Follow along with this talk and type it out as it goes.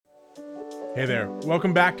Hey there.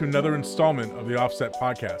 Welcome back to another installment of the Offset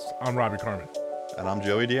Podcast. I'm Robbie Carmen. And I'm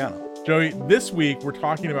Joey Deanna. Joey, this week we're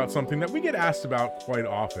talking about something that we get asked about quite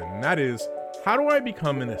often, and that is, how do I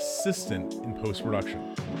become an assistant in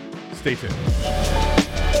post-production? Stay tuned.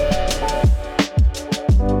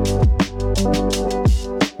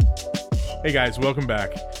 Hey guys, welcome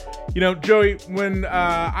back. You know, Joey, when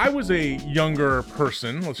I was a younger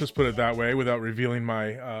person, let's just put it that way, without revealing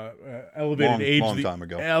my elevated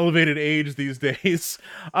age these days,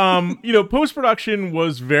 post-production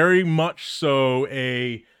was very much so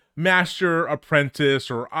a master, apprentice,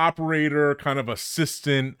 or operator kind of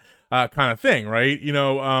assistant kind of thing, right?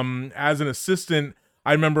 As an assistant,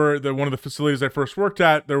 I remember that one of the facilities I first worked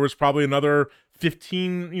at, there was probably another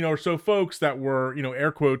 15, or so folks that were,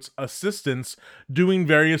 air quotes, assistants doing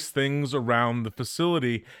various things around the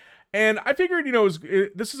facility. And I figured,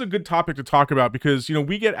 this is a good topic to talk about because,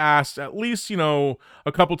 we get asked at least, a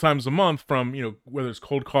couple times a month from, whether it's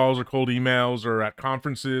cold calls or cold emails or at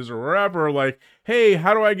conferences or wherever, like, hey,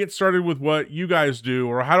 how do I get started with what you guys do?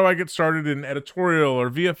 Or how do I get started in editorial or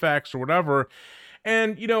VFX or whatever?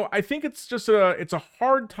 And, I think it's just it's a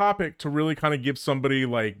hard topic to really kind of give somebody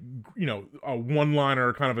like, a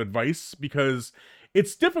one-liner kind of advice because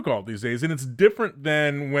it's difficult these days. And it's different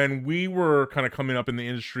than when we were kind of coming up in the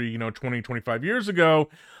industry, 20, 25 years ago.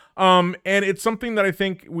 And it's something that I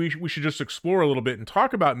think we should just explore a little bit and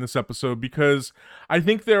talk about in this episode because I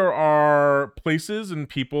think there are places and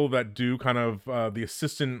people that do kind of the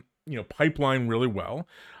assistant pipeline really well.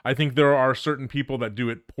 I think there are certain people that do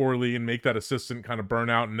it poorly and make that assistant kind of burn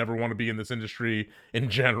out and never want to be in this industry in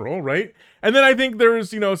general, right? And then I think there's,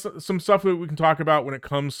 some stuff that we can talk about when it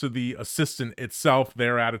comes to the assistant itself,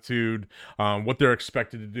 their attitude, what they're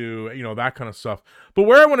expected to do, that kind of stuff. But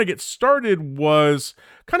where I want to get started was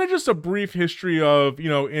kind of just a brief history of,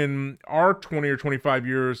 in our 20 or 25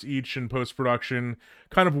 years each in post-production,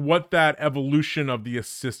 kind of what that evolution of the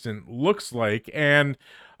assistant looks like. And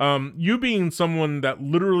you being someone that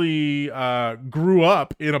literally grew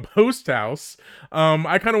up in a post house,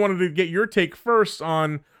 I kind of wanted to get your take first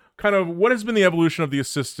on kind of what has been the evolution of the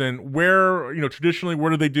assistant, where, traditionally, what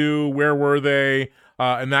did they do, where were they,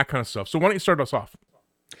 and that kind of stuff. So why don't you start us off?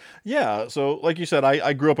 Yeah, so like you said,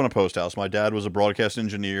 I grew up in a post house. My dad was a broadcast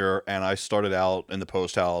engineer, and I started out in the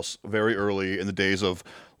post house very early in the days of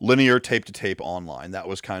linear tape-to-tape online. That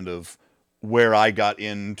was kind of where I got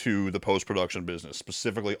into the post-production business,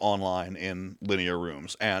 specifically online in linear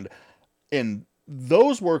rooms. And in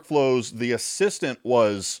those workflows, the assistant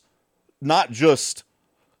was not just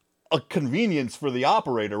a convenience for the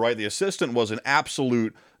operator, right? The assistant was an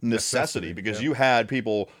absolute necessity because you had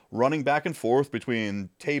people running back and forth between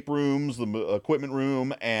tape rooms, the equipment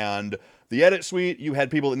room, and the edit suite. You had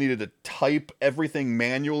people that needed to type everything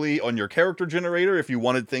manually on your character generator if you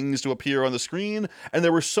wanted things to appear on the screen. And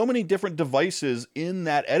there were so many different devices in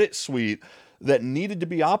that edit suite that needed to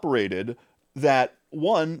be operated that,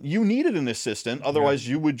 one, you needed an assistant. Otherwise,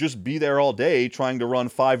 you would just be there all day trying to run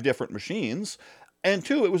 5 different machines. And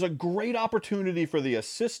two, it was a great opportunity for the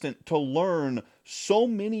assistant to learn so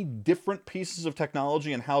many different pieces of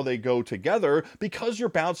technology and how they go together because you're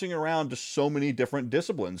bouncing around to so many different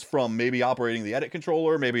disciplines, from maybe operating the edit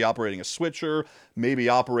controller, maybe operating a switcher, maybe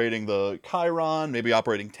operating the Chiron, maybe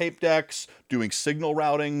operating tape decks, doing signal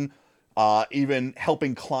routing, even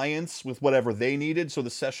helping clients with whatever they needed so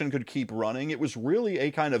the session could keep running. It was really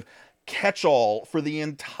a kind of catch-all for the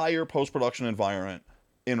entire post-production environment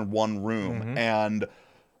in one room. Mm-hmm. And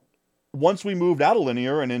once we moved out of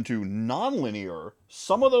linear and into non-linear,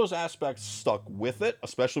 some of those aspects stuck with it,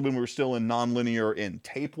 especially when we were still in non-linear in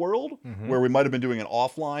tape world, where we might have been doing it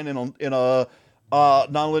offline in a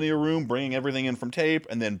non-linear room, bringing everything in from tape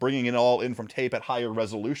and then bringing it all in from tape at higher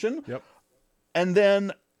resolution. Yep. And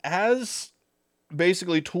then as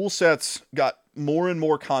basically tool sets got more and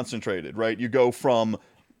more concentrated, right? You go from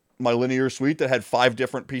my linear suite that had 5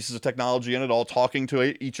 different pieces of technology in it, all talking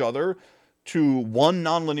to each other, to one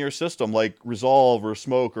nonlinear system like Resolve or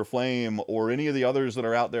Smoke or Flame or any of the others that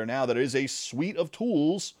are out there now that is a suite of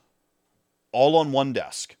tools all on one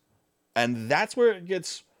desk. And that's where it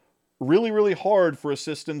gets really, really hard for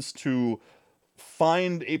assistants to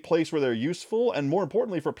find a place where they're useful, and more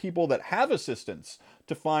importantly for people that have assistants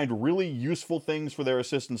to find really useful things for their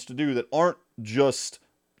assistants to do that aren't just,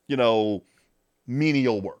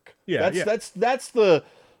 menial work. That's the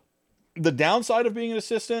downside of being an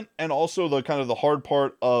assistant, and also the kind of the hard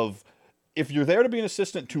part of, if you're there to be an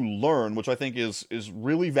assistant to learn, which I think is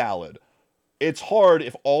really valid, it's hard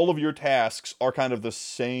if all of your tasks are kind of the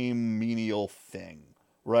same menial thing,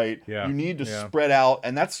 right? Yeah. You need to spread out,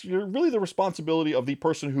 and that's really the responsibility of the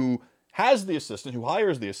person who has the assistant, who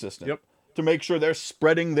hires the assistant. Yep. to make sure they're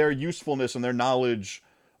spreading their usefulness and their knowledge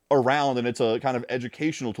around, and it's a kind of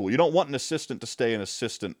educational tool. You don't want an assistant to stay an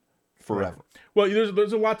assistant forever. Right. Well,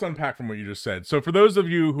 there's a lot to unpack from what you just said. So for those of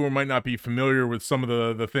you who might not be familiar with some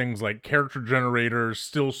of the things like character generators,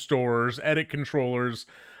 still stores, edit controllers,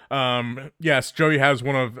 yes, Joey has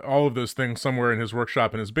one of all of those things somewhere in his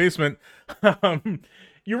workshop in his basement.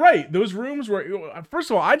 You're right. Those rooms were,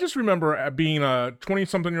 first of all, I just remember being a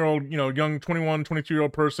 20-something-year-old, young 21,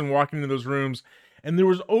 22-year-old person walking into those rooms, and there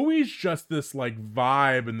was always just this, like,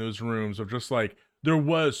 vibe in those rooms of just, like, there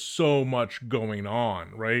was so much going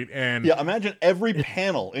on, right? And yeah, imagine every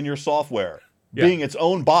panel in your software being its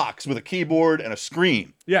own box with a keyboard and a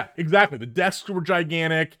screen. Yeah, exactly. The desks were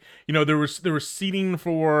gigantic. There was seating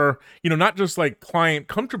for, not just like client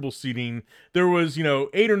comfortable seating. There was,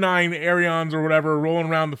 8 or 9 Arions or whatever rolling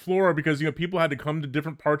around the floor because, people had to come to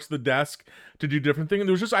different parts of the desk to do different things. And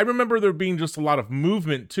there was just, I remember there being just a lot of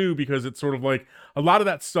movement too, because it's sort of like a lot of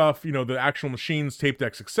that stuff, the actual machines, tape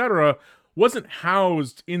decks, etc., wasn't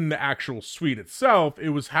housed in the actual suite itself.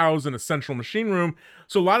 It was housed in a central machine room.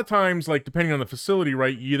 So a lot of times, like, depending on the facility,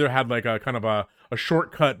 right, you either had like a kind of a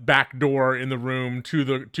shortcut back door in the room to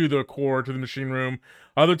the core, to the machine room.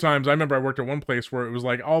 Other times, I remember I worked at one place where it was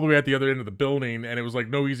like all the way at the other end of the building, and it was like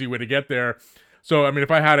no easy way to get there. So, I mean,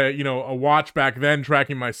 if I had a watch back then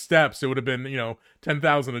tracking my steps, it would have been,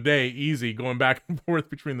 10,000 a day, easy, going back and forth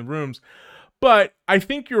between the rooms. But I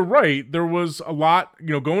think you're right. There was a lot,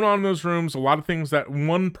 going on in those rooms, a lot of things that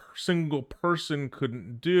one single person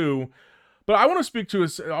couldn't do. But I want to speak to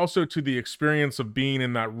us also to the experience of being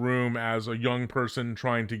in that room as a young person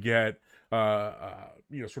trying to get,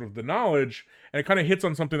 sort of the knowledge. And it kind of hits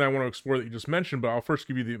on something that I want to explore that you just mentioned, but I'll first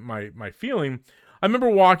give you my feeling. I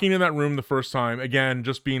remember walking in that room the first time, again,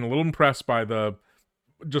 just being a little impressed by the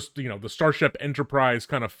Starship Enterprise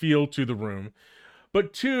kind of feel to the room.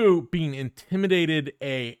 But 2, being intimidated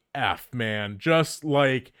AF, man. Just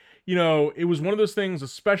like, it was one of those things,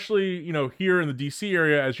 especially, here in the DC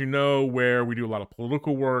area, as you know, where we do a lot of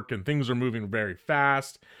political work and things are moving very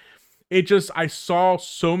fast. I saw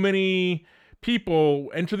so many people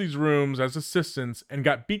enter these rooms as assistants and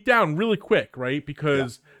got beat down really quick, right?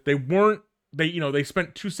 Because they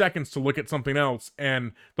spent 2 seconds to look at something else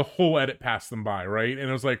and the whole edit passed them by, right? And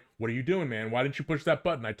it was like, what are you doing, man? Why didn't you push that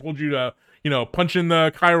button? I told you to, punch in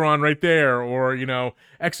the Chiron right there, or,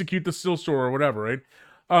 execute the still store or whatever, right?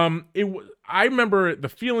 I remember the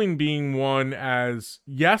feeling being one as,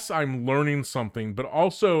 yes, I'm learning something, but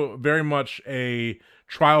also very much a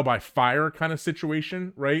trial by fire kind of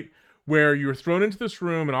situation, right? Where you're thrown into this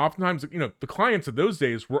room, and oftentimes, the clients of those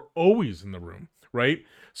days were always in the room, right?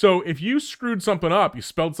 So if you screwed something up, you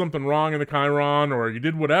spelled something wrong in the Chiron, or you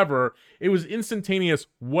did whatever, it was instantaneous.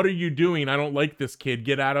 What are you doing? I don't like this kid.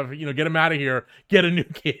 Get him out of here. Get a new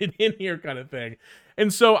kid in here, kind of thing.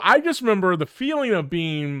 And so I just remember the feeling of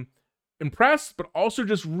being impressed, but also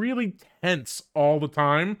just really tense all the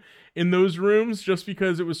time in those rooms, just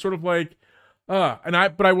because it was sort of like, what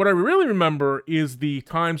I really remember is the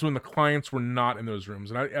times when the clients were not in those rooms.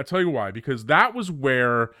 And I'll tell you why, because that was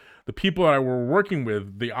where the people that I were working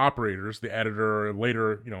with, the operators, the editor,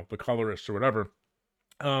 later, the colorists or whatever,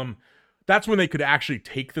 that's when they could actually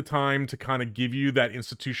take the time to kind of give you that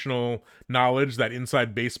institutional knowledge, that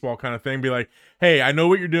inside baseball kind of thing. Be like, hey, I know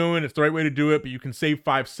what you're doing. It's the right way to do it, but you can save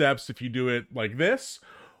 5 steps if you do it like this.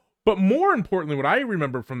 But more importantly, what I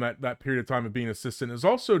remember from that period of time of being assistant is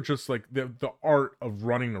also just like the art of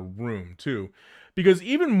running a room too. Because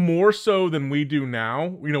even more so than we do now,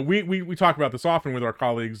 we talk about this often with our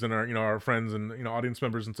colleagues and our friends and, audience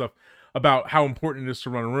members and stuff about how important it is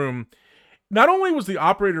to run a room. Not only was the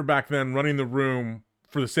operator back then running the room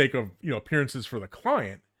for the sake of, appearances for the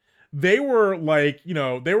client, they were like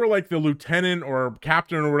the lieutenant or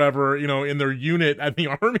captain or whatever, in their unit at the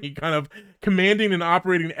Army, kind of commanding and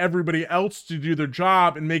operating everybody else to do their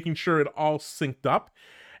job and making sure it all synced up.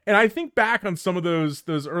 And I think back on some of those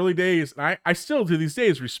early days, and I still to these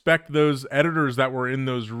days respect those editors that were in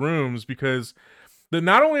those rooms, because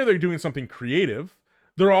not only are they doing something creative,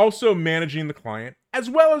 they're also managing the client, as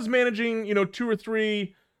well as managing, 2 or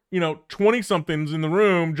 3, 20-somethings in the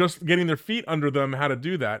room, just getting their feet under them, how to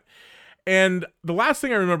do that. And the last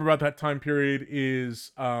thing I remember about that time period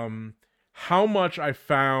is how much I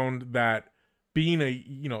found that being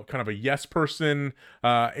a, kind of a yes person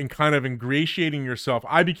and kind of ingratiating yourself,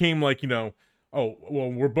 I became like, oh,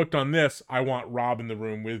 well, we're booked on this, I want Rob in the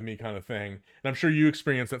room with me kind of thing. And I'm sure you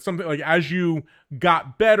experienced that. Something like as you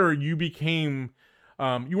got better, you became,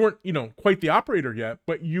 you weren't, quite the operator yet,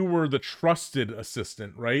 but you were the trusted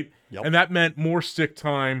assistant, right? Yep. And that meant more stick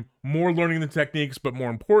time, more learning the techniques, but more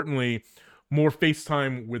importantly, more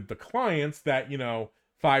FaceTime with the clients that,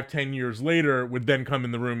 5-10 years later would then come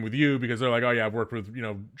in the room with you because they're like, oh yeah, I've worked with,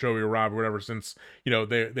 Joey or Rob or whatever since,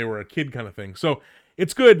 they were a kid kind of thing. So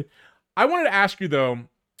it's good. I wanted to ask you though,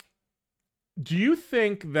 do you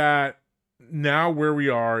think that now where we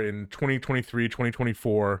are in 2023,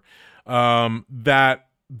 2024, that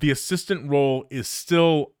the assistant role is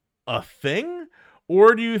still a thing?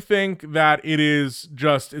 Or do you think that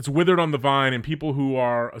it's withered on the vine and people who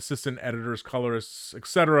are assistant editors, colorists,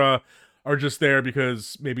 etc., are just there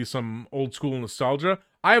because maybe some old school nostalgia?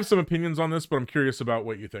 I have some opinions on this, but I'm curious about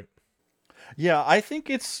what you think. Yeah, I think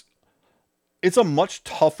it's a much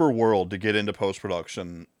tougher world to get into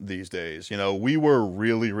post-production these days. We were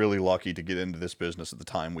really, really lucky to get into this business at the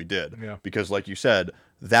time we did. Yeah. Because like you said,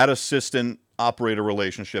 that assistant operator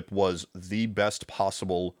relationship was the best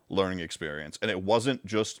possible learning experience. And it wasn't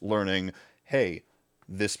just learning, hey,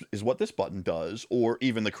 this is what this button does, or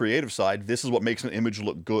even the creative side, this is what makes an image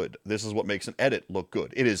look good. This is what makes an edit look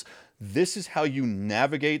good. This is how you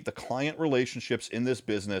navigate the client relationships in this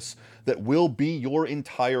business that will be your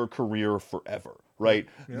entire career forever, right?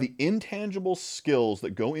 Yeah. The intangible skills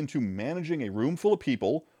that go into managing a room full of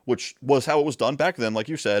people, which was how it was done back then, like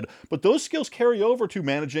you said, but those skills carry over to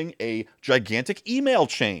managing a gigantic email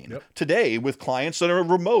chain today with clients that are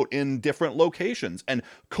remote in different locations, and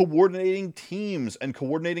coordinating teams and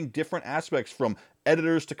coordinating different aspects from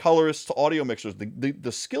editors to colorists to audio mixers.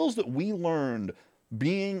 The skills that we learned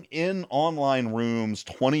being in online rooms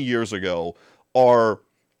 20 years ago are,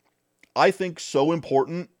 I think, so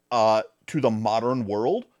important to the modern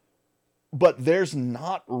world. But there's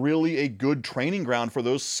not really a good training ground for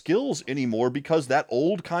those skills anymore because that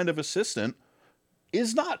old kind of assistant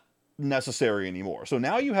is not necessary anymore. So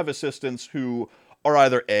now you have assistants who are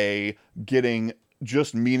either getting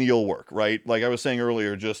just menial work, right? Like I was saying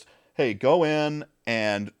earlier, just, hey, go in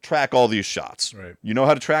and track all these shots. Right. You know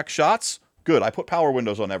how to track shots? Good. I put power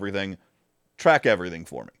windows on everything. Track everything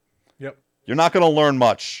for me. Yep. You're not going to learn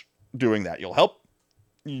much doing that. You'll help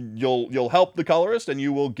the colorist and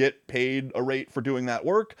you will get paid a rate for doing that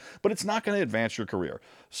work, but it's not going to advance your career.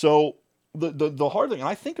 So the hard thing, and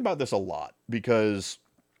I think about this a lot because,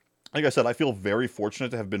 like I said, I feel very fortunate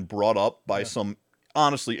to have been brought up by some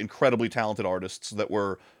honestly incredibly talented artists that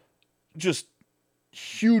were just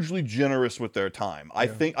hugely generous with their time. I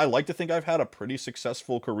like to think I've had a pretty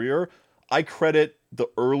successful career. I credit the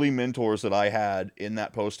early mentors that I had in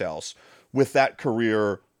that post house with that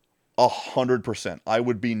career 100%. I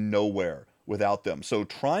would be nowhere without them. So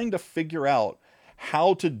trying to figure out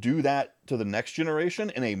how to do that to the next generation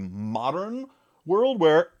in a modern world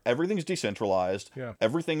where everything's decentralized,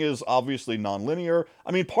 everything is obviously nonlinear.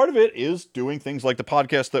 I mean, part of it is doing things like the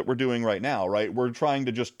podcast that we're doing right now, right? We're trying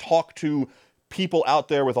to just talk to people out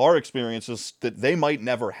there with our experiences that they might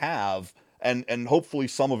never have, and hopefully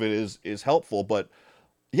some of it is helpful. But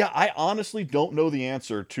yeah, I honestly don't know the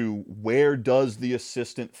answer to where does the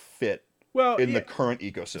assistant fit in the current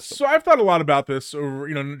ecosystem. So I've thought a lot about this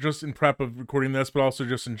over, just in prep of recording this, but also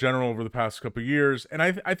just in general over the past couple of years. And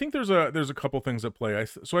I think there's a couple things at play.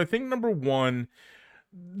 So I think number one,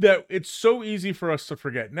 that it's so easy for us to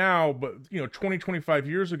forget now, but 20, 25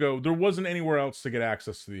 years ago, there wasn't anywhere else to get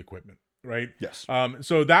access to the equipment, right? Yes.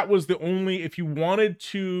 So that was the only, if you wanted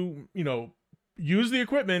to, use the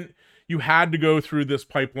equipment, you had to go through this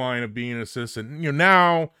pipeline of being an assistant.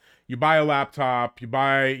 Now you buy a laptop, you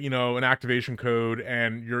buy, an activation code,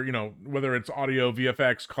 and you're, whether it's audio,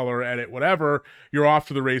 VFX, color, edit, whatever, you're off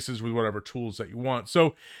to the races with whatever tools that you want.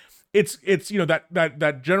 So it's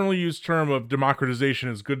that generally used term of democratization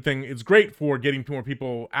is a good thing. It's great for getting more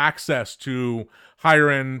people access to higher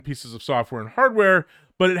end pieces of software and hardware,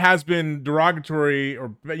 but it has been derogatory or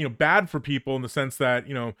bad for people in the sense that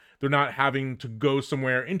they're not having to go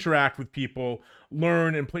somewhere, interact with people,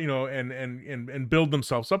 learn and play, and build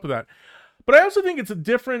themselves up with that. But I also think it's a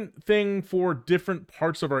different thing for different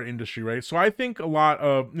parts of our industry, right? So I think a lot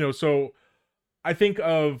of I think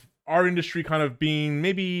of our industry kind of being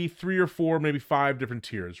maybe 3 or 4, maybe 5 different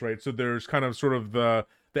tiers, right? So there's kind of sort of the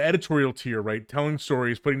editorial tier, right? Telling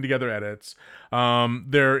stories, putting together edits.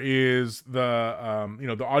 There is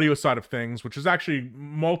the the audio side of things, which is actually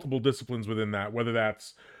multiple disciplines within that, whether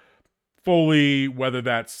that's Foley, whether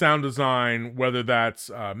that's sound design, whether that's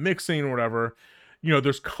mixing or whatever.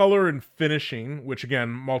 There's color and finishing, which again,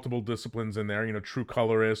 multiple disciplines in there, true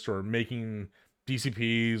colorist or making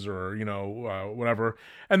DCPs or, whatever.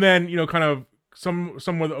 And then, kind of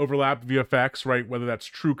somewhat overlap VFX, right? Whether that's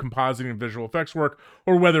true compositing and visual effects work,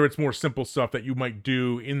 or whether it's more simple stuff that you might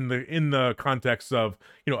do in the context of,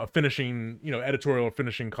 a finishing, editorial or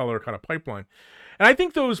finishing color kind of pipeline. And I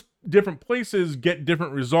think those different places get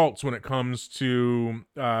different results when it comes to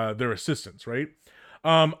their assistants, right?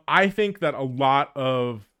 I think that a lot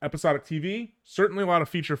of episodic TV, certainly a lot of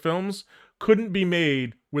feature films, couldn't be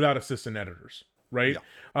made without assistant editors, right?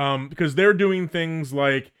 Yeah. Because they're doing things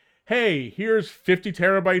like, hey, here's 50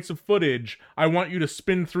 terabytes of footage. I want you to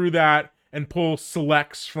spin through that and pull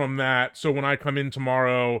selects from that, so when I come in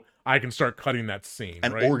tomorrow, I can start cutting that scene.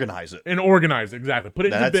 And right? organize it. And organize it, exactly. Put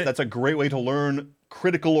it into bins. That's a great way to learn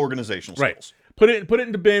critical organizational skills. Right. Put it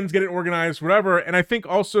into bins, get it organized, whatever. And I think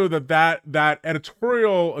also that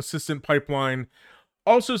editorial assistant pipeline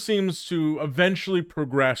also seems to eventually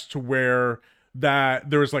progress to where that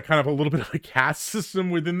there's like kind of a little bit of a caste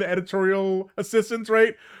system within the editorial assistants,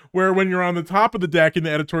 right? Where when you're on the top of the deck in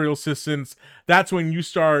the editorial assistants, that's when you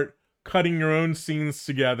start cutting your own scenes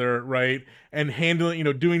together, right? And handling,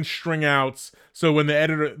 doing string outs. So when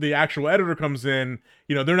the actual editor comes in,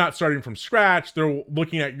 they're not starting from scratch. They're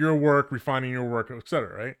looking at your work, refining your work,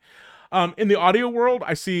 etc. Right? In the audio world,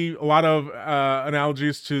 I see a lot of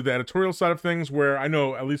analogies to the editorial side of things, where I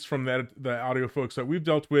know, at least from the audio folks that we've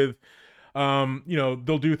dealt with,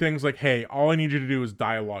 they'll do things like, hey, all I need you to do is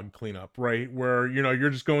dialogue cleanup, right? Where, you're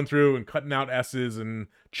just going through and cutting out S's and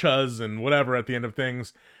ch's and whatever at the end of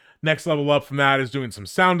things. Next level up from that is doing some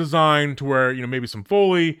sound design to where, maybe some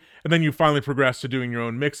Foley, and then you finally progress to doing your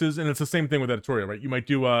own mixes. And it's the same thing with editorial, right? You might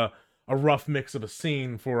do a rough mix of a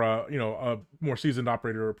scene for a more seasoned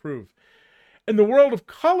operator to approve. In the world of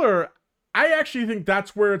color, I actually think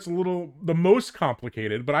that's where it's the most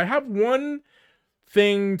complicated, but I have one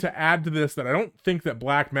thing to add to this that I don't think that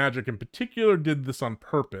Blackmagic in particular did this on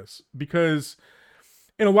purpose, because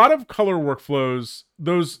in a lot of color workflows,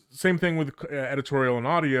 those same thing with editorial and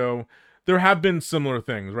audio, there have been similar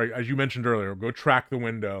things, right? As you mentioned earlier, go track the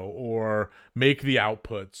window or make the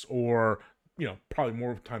outputs, or, probably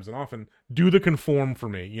more times than often, do the conform for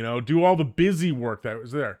me, do all the busy work that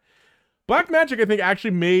was there. Blackmagic, I think,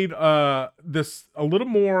 actually made this a little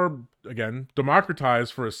more, again,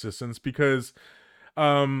 democratized for assistants, because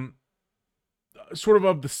sort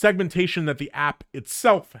of the segmentation that the app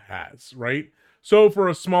itself has, right? So for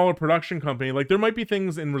a smaller production company, like, there might be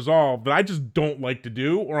things in Resolve that I just don't like to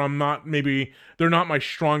do, or maybe they're not my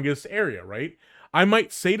strongest area, right? I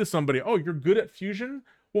might say to somebody, oh, you're good at Fusion?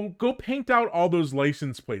 Well, go paint out all those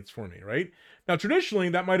license plates for me, right? Now, traditionally,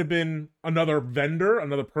 that might have been another vendor,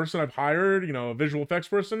 another person I've hired, a visual effects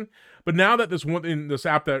person. But now that this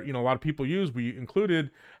app that, a lot of people use, we included,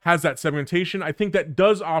 has that segmentation, I think that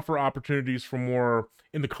does offer opportunities for more,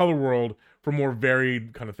 in the color world, for more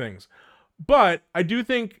varied kind of things. But I do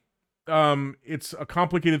think it's a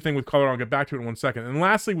complicated thing with color. I'll get back to it in 1 second. And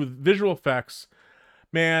lastly, with visual effects,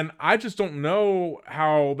 man, I just don't know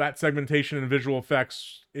how that segmentation in visual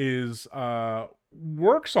effects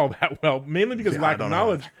works all that well, mainly because lack of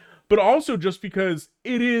knowledge, but also just because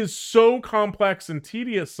it is so complex and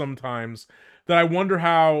tedious sometimes that I wonder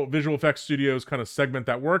how visual effects studios kind of segment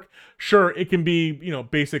that work. Sure, it can be,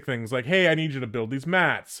 basic things like, hey, I need you to build these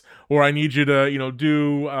mats, or I need you to,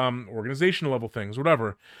 do organizational level things,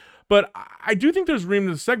 whatever. But I do think there's room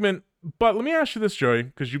to segment. But let me ask you this, Joey,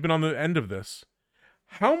 because you've been on the end of this.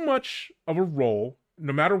 How much of a role,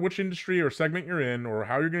 no matter which industry or segment you're in, or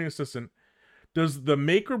how you're getting an assistant, does the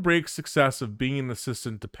make or break success of being an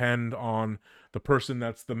assistant depend on the person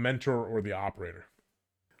that's the mentor or the operator?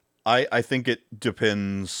 I think it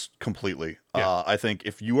depends completely. Yeah. I think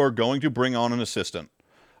if you are going to bring on an assistant,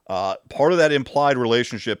 part of that implied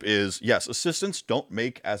relationship is, yes, assistants don't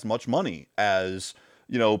make as much money as,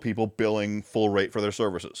 people billing full rate for their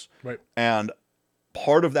services. Right. And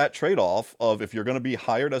part of that trade-off of, if you're going to be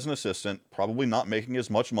hired as an assistant, probably not making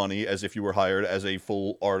as much money as if you were hired as a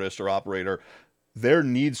full artist or operator, there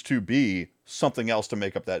needs to be something else to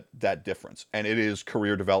make up that difference. And it is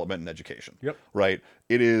career development and education. Yep. Right?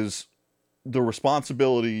 It is the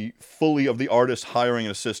responsibility fully of the artist hiring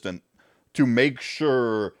an assistant to make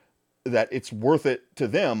sure that it's worth it to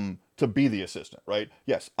them to be the assistant, right?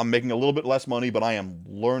 Yes, I'm making a little bit less money, but I am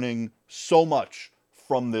learning so much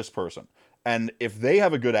from this person. And if they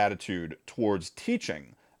have a good attitude towards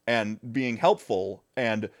teaching and being helpful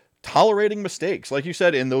and tolerating mistakes, like you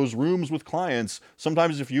said, in those rooms with clients,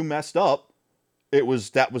 sometimes if you messed up, that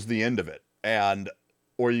was the end of it.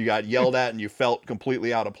 Or you got yelled at and you felt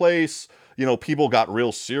completely out of place. People got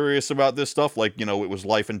real serious about this stuff. Like, it was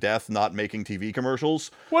life and death not making TV commercials.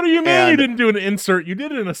 What do you mean you didn't do an insert? You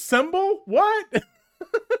did an assemble? What?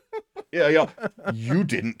 Yeah. You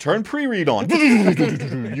didn't turn pre-read on.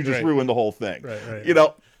 You just ruined the whole thing. Right.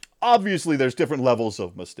 Obviously there's different levels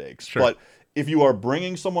of mistakes. Sure. But if you are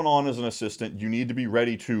bringing someone on as an assistant, you need to be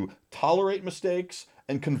ready to tolerate mistakes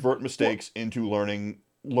and convert mistakes into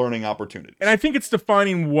learning opportunities. And I think it's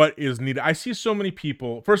defining what is needed. I see so many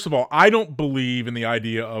people. First of all, I don't believe in the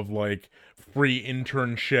idea of like free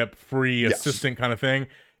internship, free assistant kind of thing.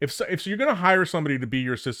 If you're going to hire somebody to be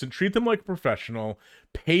your assistant, treat them like a professional,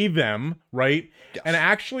 pay them, right? Yes. And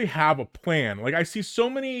actually have a plan. Like I see so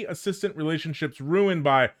many assistant relationships ruined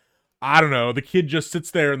by, I don't know, the kid just sits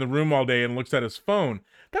there in the room all day and looks at his phone.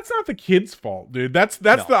 That's not the kid's fault, dude. That's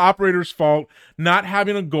the operator's fault, not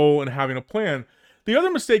having a goal and having a plan. The other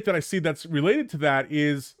mistake that I see that's related to that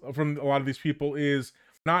is, from a lot of these people, is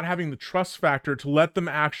not having the trust factor to let them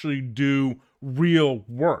actually do real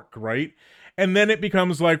work, right? And then it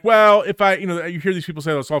becomes like, well, if you hear these people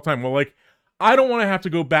say this all the time, well, like, I don't want to have to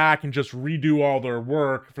go back and just redo all their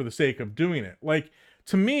work for the sake of doing it. Like,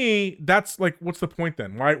 to me, that's like, what's the point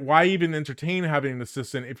then? Why even entertain having an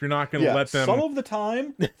assistant if you're not going to let them? Some of the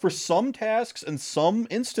time, for some tasks and some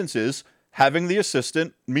instances, having the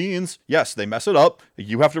assistant means, yes, they mess it up,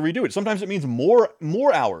 you have to redo it. Sometimes it means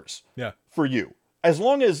more hours for you. As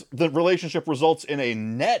long as the relationship results in a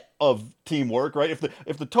net of teamwork, right?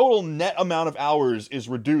 If the total net amount of hours is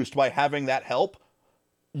reduced by having that help,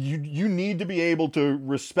 you need to be able to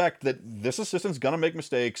respect that this assistant's going to make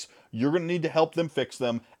mistakes, you're going to need to help them fix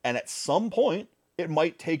them, and at some point, it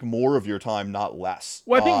might take more of your time, not less.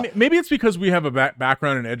 Well, I think maybe it's because we have a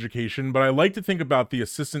background in education, but I like to think about the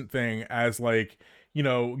assistant thing as like,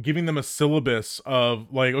 giving them a syllabus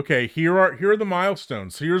of like, okay, here are the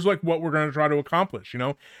milestones. Here's like what we're going to try to accomplish,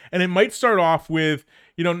 and it might start off with,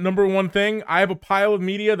 number one thing, I have a pile of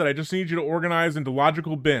media that I just need you to organize into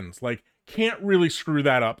logical bins. Like, can't really screw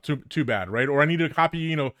that up too bad, right? Or I need to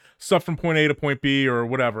copy, stuff from point A to point B or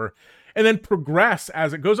whatever. And then progress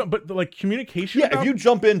as it goes on. But like communication. Yeah, if you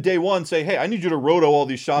jump in day one, say, hey, I need you to roto all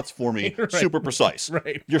these shots for me, right. Super precise.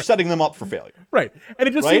 Right. You're setting them up for failure. Right. And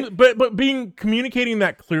it just seems, but communicating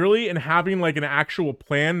that clearly and having like an actual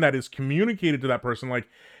plan that is communicated to that person, like,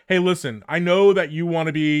 hey, listen, I know that you want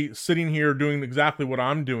to be sitting here doing exactly what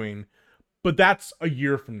I'm doing, but that's a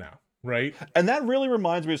year from now. Right. And that really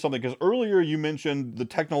reminds me of something, because earlier you mentioned the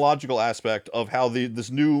technological aspect of how this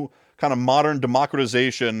new kind of modern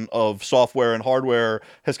democratization of software and hardware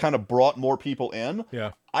has kind of brought more people in.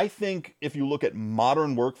 Yeah. I think if you look at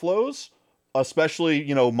modern workflows,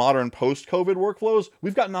 especially, modern post-COVID workflows,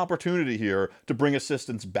 we've got an opportunity here to bring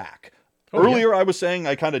assistants back. Earlier, I was saying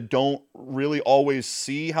I kind of don't really always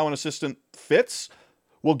see how an assistant fits.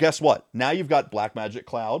 Well, guess what? Now you've got Blackmagic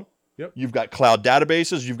Cloud. Yep. You've got cloud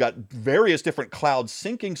databases. You've got various different cloud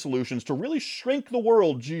syncing solutions to really shrink the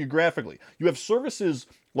world geographically. You have services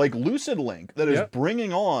like LucidLink that is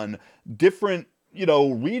bringing on different,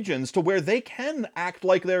 regions to where they can act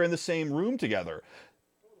like they're in the same room together.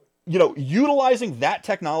 Utilizing that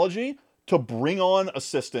technology to bring on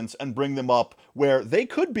assistants and bring them up where they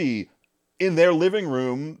could be in their living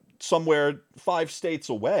room somewhere 5 states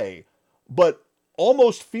away, but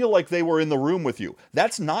almost feel like they were in the room with you.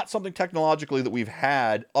 That's not something technologically that we've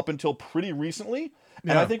had up until pretty recently.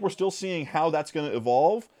 And I think we're still seeing how that's going to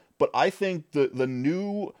evolve. But I think the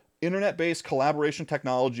new internet-based collaboration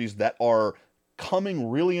technologies that are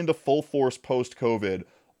coming really into full force post-COVID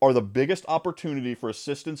are the biggest opportunity for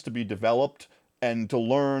assistants to be developed and to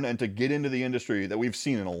learn and to get into the industry that we've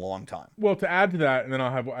seen in a long time. Well, to add to that, and then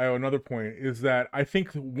I have another point, is that I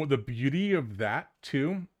think the beauty of that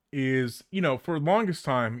too is, for the longest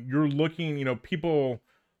time, you're looking, people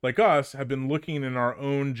like us have been looking in our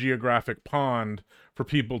own geographic pond for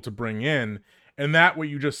people to bring in. And that, what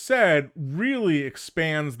you just said, really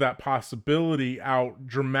expands that possibility out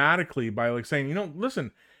dramatically by like saying,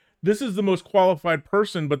 listen, this is the most qualified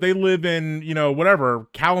person, but they live in, whatever,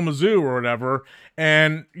 Kalamazoo or whatever.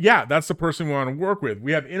 And yeah, that's the person we want to work with.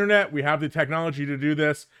 We have internet, we have the technology to do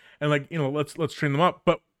this. And like, let's train them up.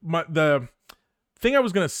 But the thing I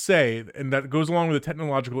was going to say, and that goes along with the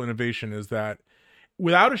technological innovation, is that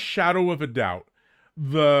without a shadow of a doubt,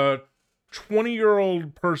 the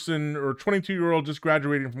 20-year-old person or 22-year-old just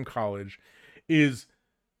graduating from college is,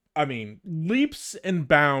 leaps and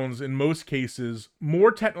bounds in most cases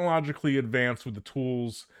more technologically advanced with the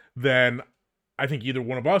tools than I think either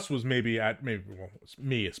one of us was it's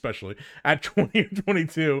me especially, at 20 or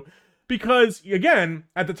 22. Because, again,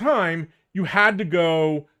 at the time, you had to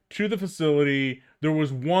go to the facility. There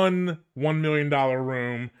was one $1 million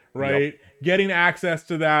room, right? Yep. Getting access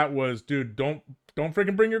to that was, dude, don't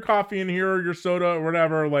freaking bring your coffee in here or your soda or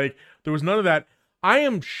whatever. Like, there was none of that. I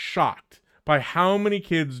am shocked by how many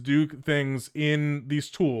kids do things in these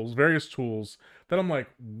tools, various tools, that I'm like,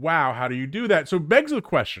 wow, how do you do that? So it begs the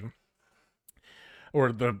question,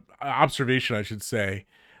 or the observation, I should say,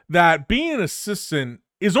 that being an assistant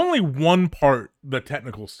is only one part, the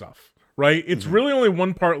technical stuff, right? It's really only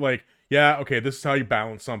one part, like, yeah, okay, this is how you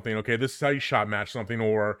balance something. Okay, this is how you shot match something.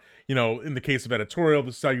 Or, you know, in the case of editorial,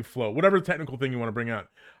 this is how you flow. Whatever technical thing you want to bring out.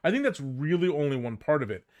 I think that's really only one part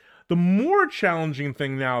of it. The more challenging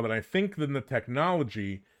thing now that I think than the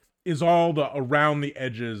technology is all the around the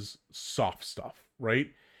edges soft stuff,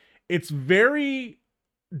 right? It's very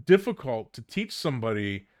difficult to teach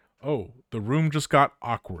somebody, oh, the room just got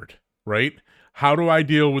awkward, right? How do I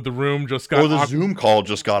deal with the room just got awkward? Or the Zoom call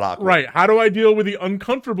just got awkward. Right. How do I deal with the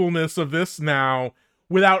uncomfortableness of this now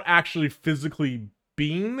without actually physically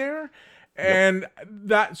being there? And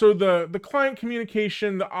that, so the client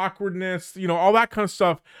communication, the awkwardness, you know, all that kind of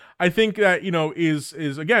stuff, I think that, you know, is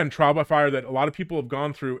again, trial by fire that a lot of people have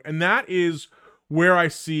gone through. And that is where I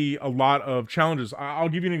see a lot of challenges. I'll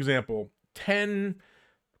give you an example.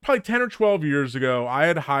 Probably 10 or 12 years ago, I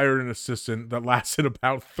had hired an assistant that lasted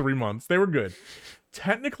about 3 months. They were good.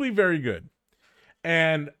 Technically very good.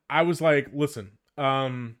 And I was like, listen,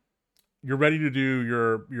 you're ready to do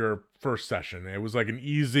your first session. It was like an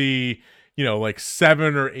easy, you know, like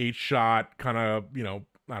 7 or 8 shot kind of, you know,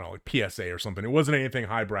 I don't know, like PSA or something. It wasn't anything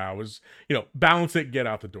highbrow. It was, you know, balance it, get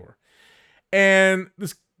out the door. And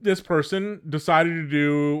this person decided to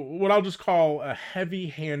do what I'll just call a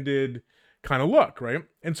heavy-handed kind of look, right?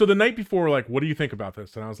 And so the night before, like, what do you think about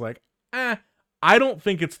this? And I was like, I don't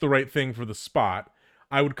think it's the right thing for the spot.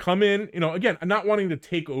 I would come in, you know, again, I'm not wanting to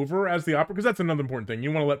take over as the operator, because that's another important thing.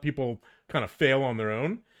 You want to let people kind of fail on their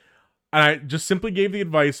own. And I just simply gave the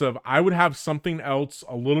advice of, I would have something else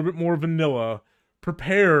a little bit more vanilla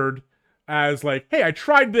prepared as like, hey, I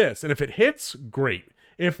tried this. And if it hits, great.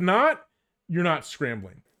 If not, you're not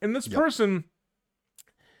scrambling. And this person,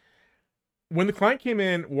 when the client came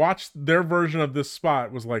in, watched their version of this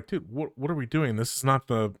spot, was like, dude, what are we doing? This is not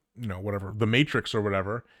the, you know, whatever, the Matrix or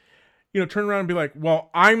whatever. You know, turn around and be like, well,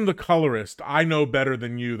 I'm the colorist. I know better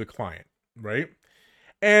than you, the client, right?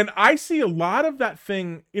 And I see a lot of that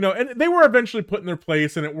thing, you know, and they were eventually put in their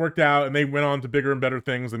place and it worked out and they went on to bigger and better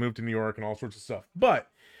things. They moved to New York and all sorts of stuff. But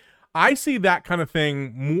I see that kind of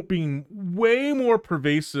thing being way more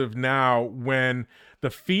pervasive now when the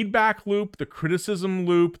feedback loop, the criticism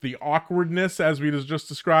loop, the awkwardness, as we just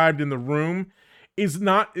described in the room, is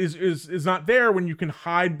not there when you can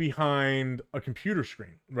hide behind a computer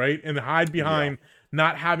screen, right? And hide behind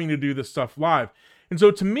not having to do this stuff live. And so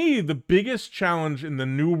to me, the biggest challenge in the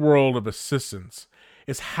new world of assistants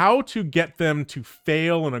is how to get them to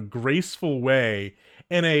fail in a graceful way,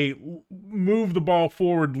 in a move the ball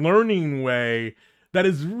forward learning way that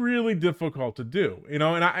is really difficult to do, you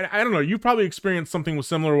know? And I don't know, you probably experienced something with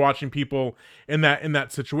similar watching people in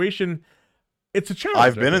that situation. It's a challenge.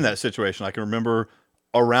 I've been in that situation. I can remember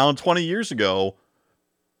around 20 years ago,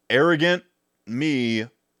 arrogant me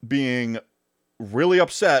being really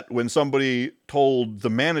upset when somebody told the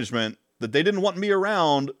management that they didn't want me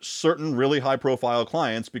around certain really high profile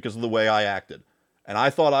clients because of the way I acted. And I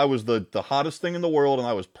thought I was the hottest thing in the world, and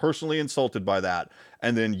I was personally insulted by that.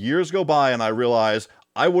 And then years go by and I realize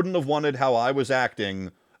I wouldn't have wanted how I was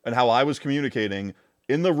acting and how I was communicating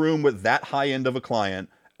in the room with that high end of a client.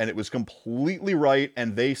 And it was completely right.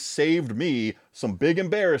 And they saved me some big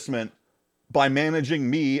embarrassment by managing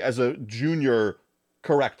me as a junior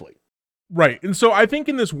correctly. Right. And so I think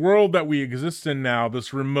in this world that we exist in now,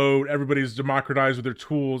 this remote, everybody's democratized with their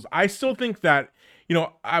tools. I still think that, you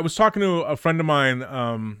know, I was talking to a friend of mine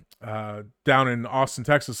down in Austin,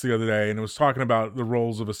 Texas the other day, and it was talking about the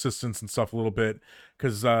roles of assistants and stuff a little bit,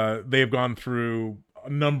 because they've gone through a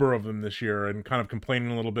number of them this year and kind of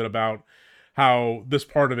complaining a little bit about how this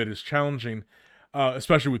part of it is challenging,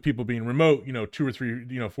 especially with people being remote, you know, 2 or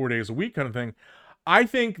 3, 4 days a week kind of thing. I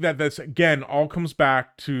think that this, again, all comes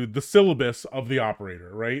back to the syllabus of the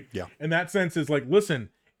operator, right? Yeah. In that sense is like, listen,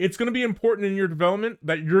 it's going to be important in your development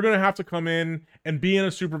that you're going to have to come in and be in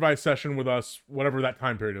a supervised session with us, whatever that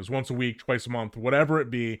time period is, once a week, twice a month, whatever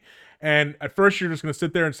it be. And at first you're just going to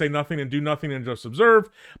sit there and say nothing and do nothing and just observe.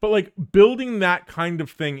 But like building that kind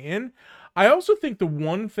of thing in, I also think the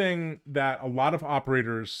one thing that a lot of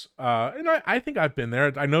operators, and I think I've been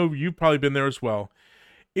there, I know you've probably been there as well,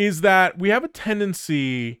 is that we have a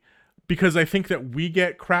tendency, because I think that we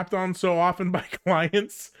get crapped on so often by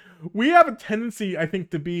clients, we have a tendency, I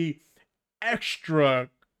think, to be extra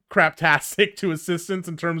craptastic to assistants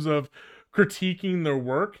in terms of critiquing their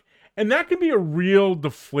work. And that can be a real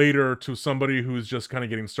deflator to somebody who's just kind of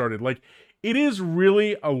getting started. Like, it is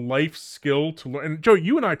really a life skill to learn. And Joe,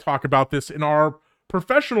 you and I talk about this in our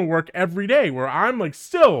professional work every day, where I'm like,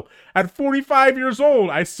 still at 45 years old,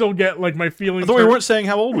 I still get like my feelings. Although we weren't saying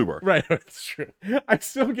how old we were. Right, that's true. I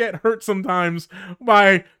still get hurt sometimes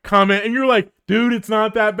by comment, and you're like, dude, it's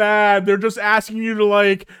not that bad. They're just asking you to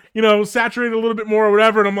like, saturate a little bit more or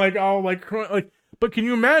whatever. And I'm like, oh, like, but can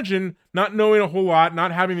you imagine not knowing a whole lot,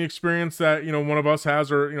 not having the experience that, one of us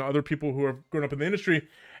has, or, other people who have grown up in the industry,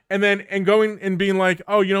 and going and being like,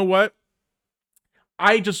 oh, you know what?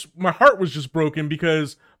 My heart was just broken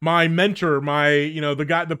because my mentor,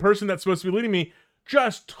 the person that's supposed to be leading me,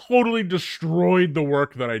 just totally destroyed the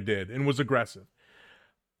work that I did and was aggressive.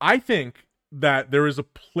 I think that there is a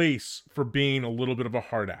place for being a little bit of a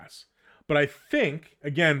hard ass. But I think,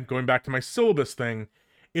 again, going back to my syllabus thing,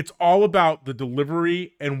 it's all about the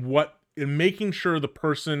delivery and making sure the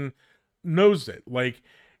person knows it. Like,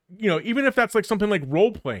 even if that's like something like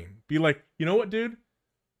role playing, be like, you know what, dude?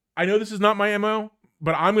 I know this is not my MO,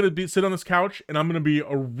 but I'm going to sit on this couch and I'm going to be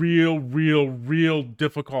a real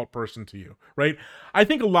difficult person to you, right? I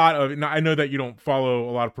think a lot of, now I know that you don't follow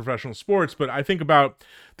a lot of professional sports, but I think about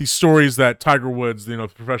these stories that Tiger Woods, the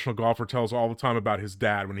professional golfer, tells all the time about his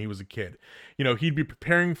dad when he was a kid. He'd be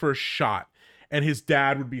preparing for a shot, and his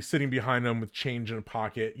dad would be sitting behind him with change in a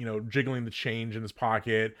pocket, jiggling the change in his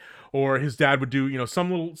pocket, or his dad would do,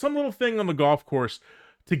 some little thing on the golf course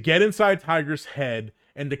to get inside Tiger's head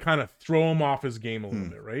and to kind of throw him off his game a little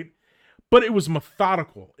bit, right? But it was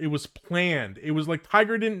methodical. It was planned. It was like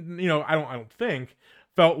Tiger didn't, I don't think,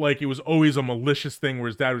 felt like it was always a malicious thing where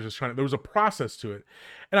his dad was just there was a process to it.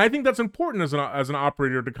 And I think that's important as an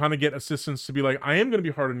operator to kind of get assistants to be like, I am going to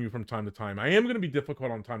be hard on you from time to time. I am going to be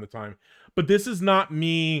difficult on time to time. But this is not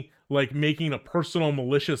me like making a personal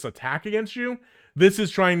malicious attack against you. This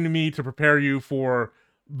is trying to prepare you for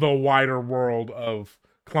the wider world of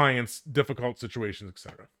clients, difficult situations,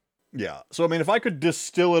 etc. Yeah. So, I mean, if I could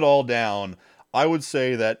distill it all down, I would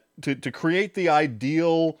say that to create the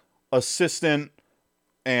ideal assistant,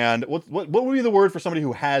 and what would be the word for somebody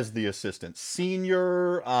who has the assistant?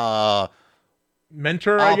 Senior,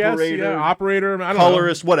 mentor, I guess. Yeah, operator, I don't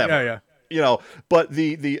colorist, know. Whatever. Yeah. But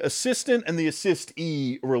the assistant and the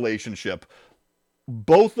assistee relationship,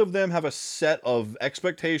 both of them have a set of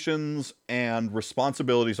expectations and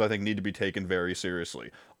responsibilities I think need to be taken very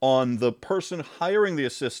seriously. On the person hiring the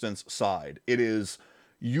assistant's side, it is,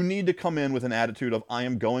 you need to come in with an attitude of, I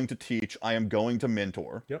am going to teach, I am going to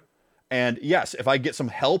mentor. Yep. And yes, if I get some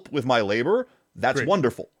help with my labor, that's Great.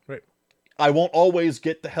 wonderful. Right. I won't always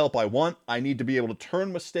get the help I want. I need to be able to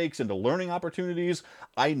turn mistakes into learning opportunities.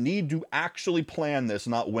 I need to actually plan this,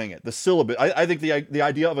 not wing it. The syllabus, I think the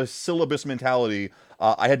idea of a syllabus mentality,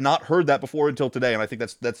 I had not heard that before until today, and I think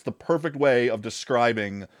that's the perfect way of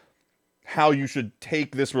describing how you should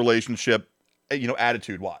take this relationship,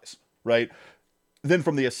 attitude-wise, right? Then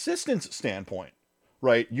from the assistant's standpoint,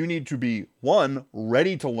 right, you need to be, one,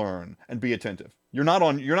 ready to learn and be attentive. You're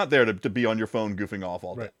not there to be on your phone goofing off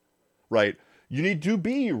all day. Right? You need to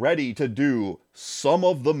be ready to do some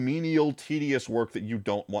of the menial, tedious work that you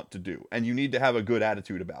don't want to do. And you need to have a good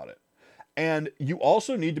attitude about it. And you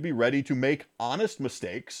also need to be ready to make honest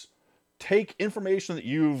mistakes, take information that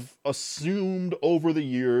you've assumed over the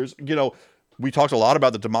years. We talked a lot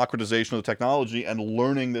about the democratization of the technology and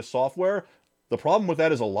learning this software. The problem with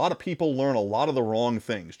that is a lot of people learn a lot of the wrong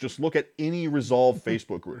things. Just look at any Resolve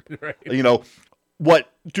Facebook group. Right.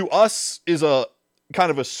 What to us is a kind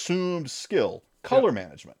of assumed skill, color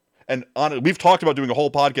management. And we've talked about doing a whole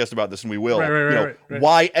podcast about this, and we will. Right.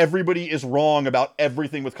 Why everybody is wrong about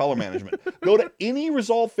everything with color management. Go to any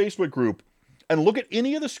Resolve Facebook group and look at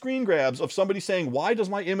any of the screen grabs of somebody saying, why does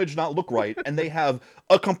my image not look right? And they have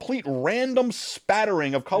a complete random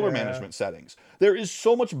spattering of color management settings. There is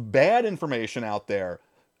so much bad information out there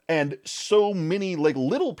and so many like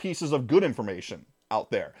little pieces of good information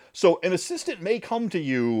out there. So an assistant may come to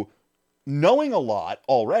you knowing a lot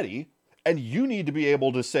already, and you need to be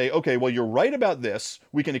able to say, okay, well, you're right about this.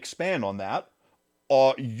 We can expand on that.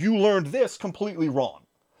 You learned this completely wrong.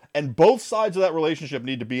 And both sides of that relationship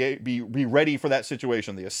need to be ready for that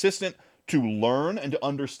situation. The assistant to learn and to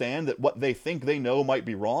understand that what they think they know might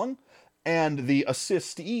be wrong, and the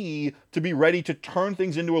assistee to be ready to turn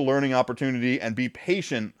things into a learning opportunity and be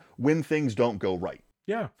patient when things don't go right.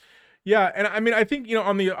 Yeah, and I mean, I think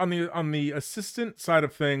on the assistant side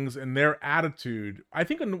of things and their attitude, I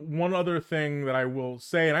think one other thing that I will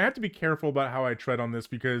say, and I have to be careful about how I tread on this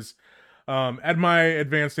because at my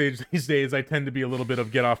advanced age these days, I tend to be a little bit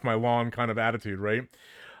of get off my lawn kind of attitude, right?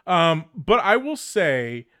 But I will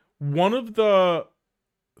say one of the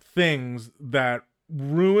things that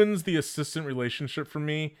ruins the assistant relationship for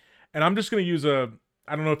me, and I'm just going to use I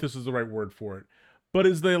don't know if this is the right word for it, but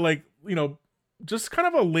is the just kind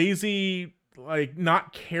of a lazy, like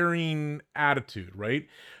not caring attitude, right?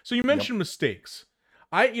 So you mentioned mistakes.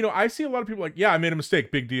 I see a lot of people like, yeah, I made a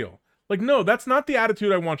mistake, big deal. Like, no, that's not the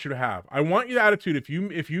attitude I want you to have. I want you the attitude,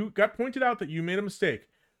 if you got pointed out that you made a mistake,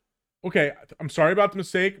 okay, I'm sorry about the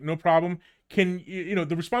mistake, no problem.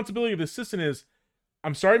 The responsibility of the assistant is,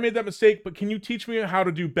 I'm sorry I made that mistake, but can you teach me how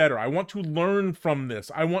to do better? I want to learn from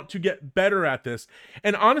this. I want to get better at this.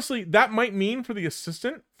 And honestly, that might mean for the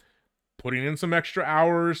assistant putting in some extra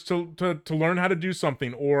hours to learn how to do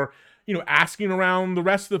something, or asking around the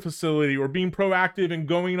rest of the facility, or being proactive and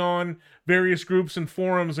going on various groups and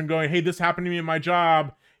forums and going, hey, this happened to me in my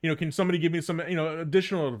job. Can somebody give me some,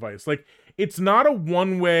 additional advice? Like, it's not a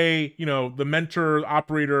one-way, the mentor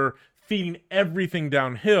operator feeding everything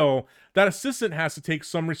downhill. That assistant has to take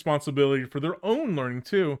some responsibility for their own learning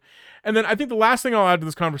too. And then I think the last thing I'll add to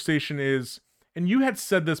this conversation is, and you had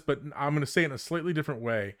said this, but I'm going to say it in a slightly different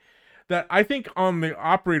way, that I think on the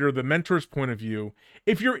operator, the mentor's point of view,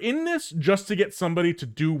 if you're in this just to get somebody to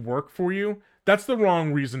do work for you, that's the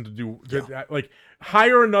wrong reason to do. Like,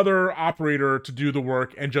 hire another operator to do the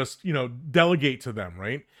work and just, delegate to them,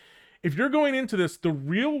 right? If you're going into this, the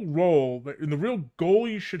real role and the real goal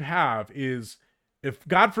you should have is, if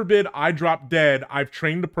God forbid I drop dead, I've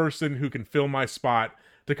trained a person who can fill my spot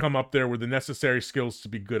to come up there with the necessary skills to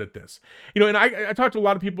be good at this. And I talk to a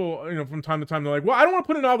lot of people, from time to time, they're like, well, I don't want to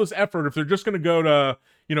put in all this effort if they're just going to go to,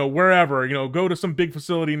 wherever, go to some big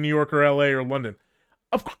facility in New York or LA or London.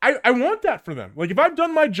 I want that for them. Like, if I've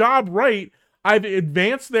done my job right, I've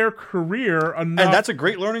advanced their career enough. And that's a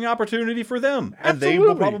great learning opportunity for them. Absolutely. And they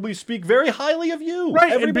will probably speak very highly of you.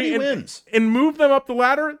 Right. Everybody wins. And move them up the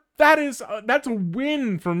ladder. That's a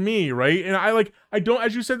win for me, right? And I don't,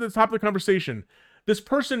 as you said at the top of the conversation, this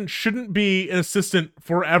person shouldn't be an assistant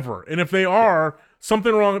forever. And if they are,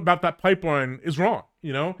 something wrong about that pipeline is wrong.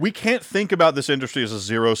 We can't think about this industry as a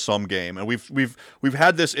zero-sum game. And we've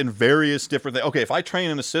had this in various different things. Okay, if I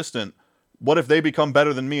train an assistant, what if they become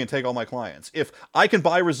better than me and take all my clients? If I can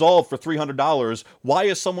buy Resolve for $300, why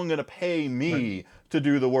is someone going to pay me to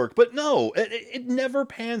do the work? But no, it never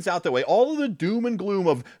pans out that way. All of the doom and gloom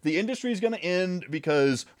of the industry is going to end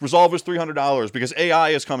because Resolve is $300, because AI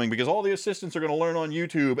is coming, because all the assistants are going to learn on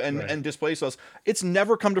YouTube and displace us. It's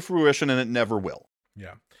never come to fruition, and it never will.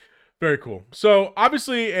 Yeah. Very cool. So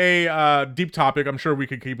obviously a deep topic. I'm sure we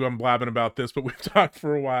could keep on blabbing about this, but we've talked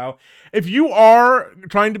for a while. If you are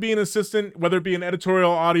trying to be an assistant, whether it be an editorial,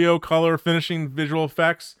 audio, color, finishing, visual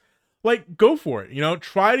effects, like, go for it.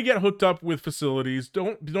 Try to get hooked up with facilities.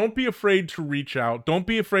 Don't be afraid to reach out. Don't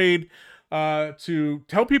be afraid to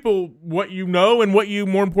tell people what you know and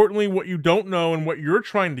more importantly, what you don't know and what you're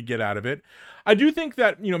trying to get out of it. I do think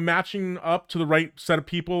that, matching up to the right set of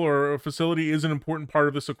people or a facility is an important part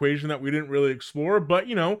of this equation that we didn't really explore. But,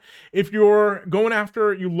 if you're going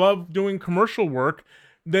after, you love doing commercial work,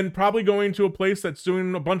 then probably going to a place that's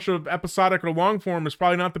doing a bunch of episodic or long form is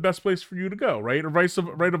probably not the best place for you to go, right? Or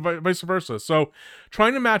vice versa. So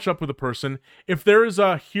trying to match up with a person. If there is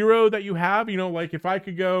a hero that you have, like if I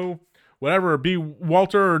could go, whatever, be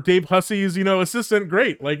Walter or Dave Hussey's, assistant,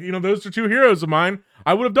 great. Like, those are two heroes of mine.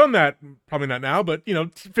 I would have done that, probably not now, but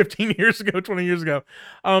 15 years ago, 20 years ago.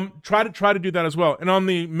 Try to do that as well. And on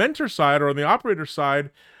the mentor side or on the operator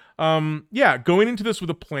side, going into this with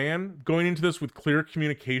a plan, going into this with clear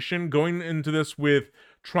communication, going into this with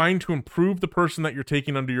trying to improve the person that you're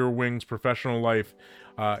taking under your wings, professional life,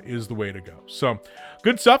 is the way to go. So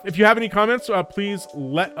good stuff. If you have any comments, please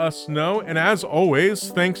let us know. And as always,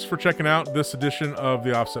 thanks for checking out this edition of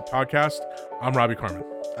the Offset Podcast. I'm Robbie Carmen.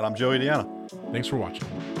 And I'm Joey Deanna. Thanks for watching.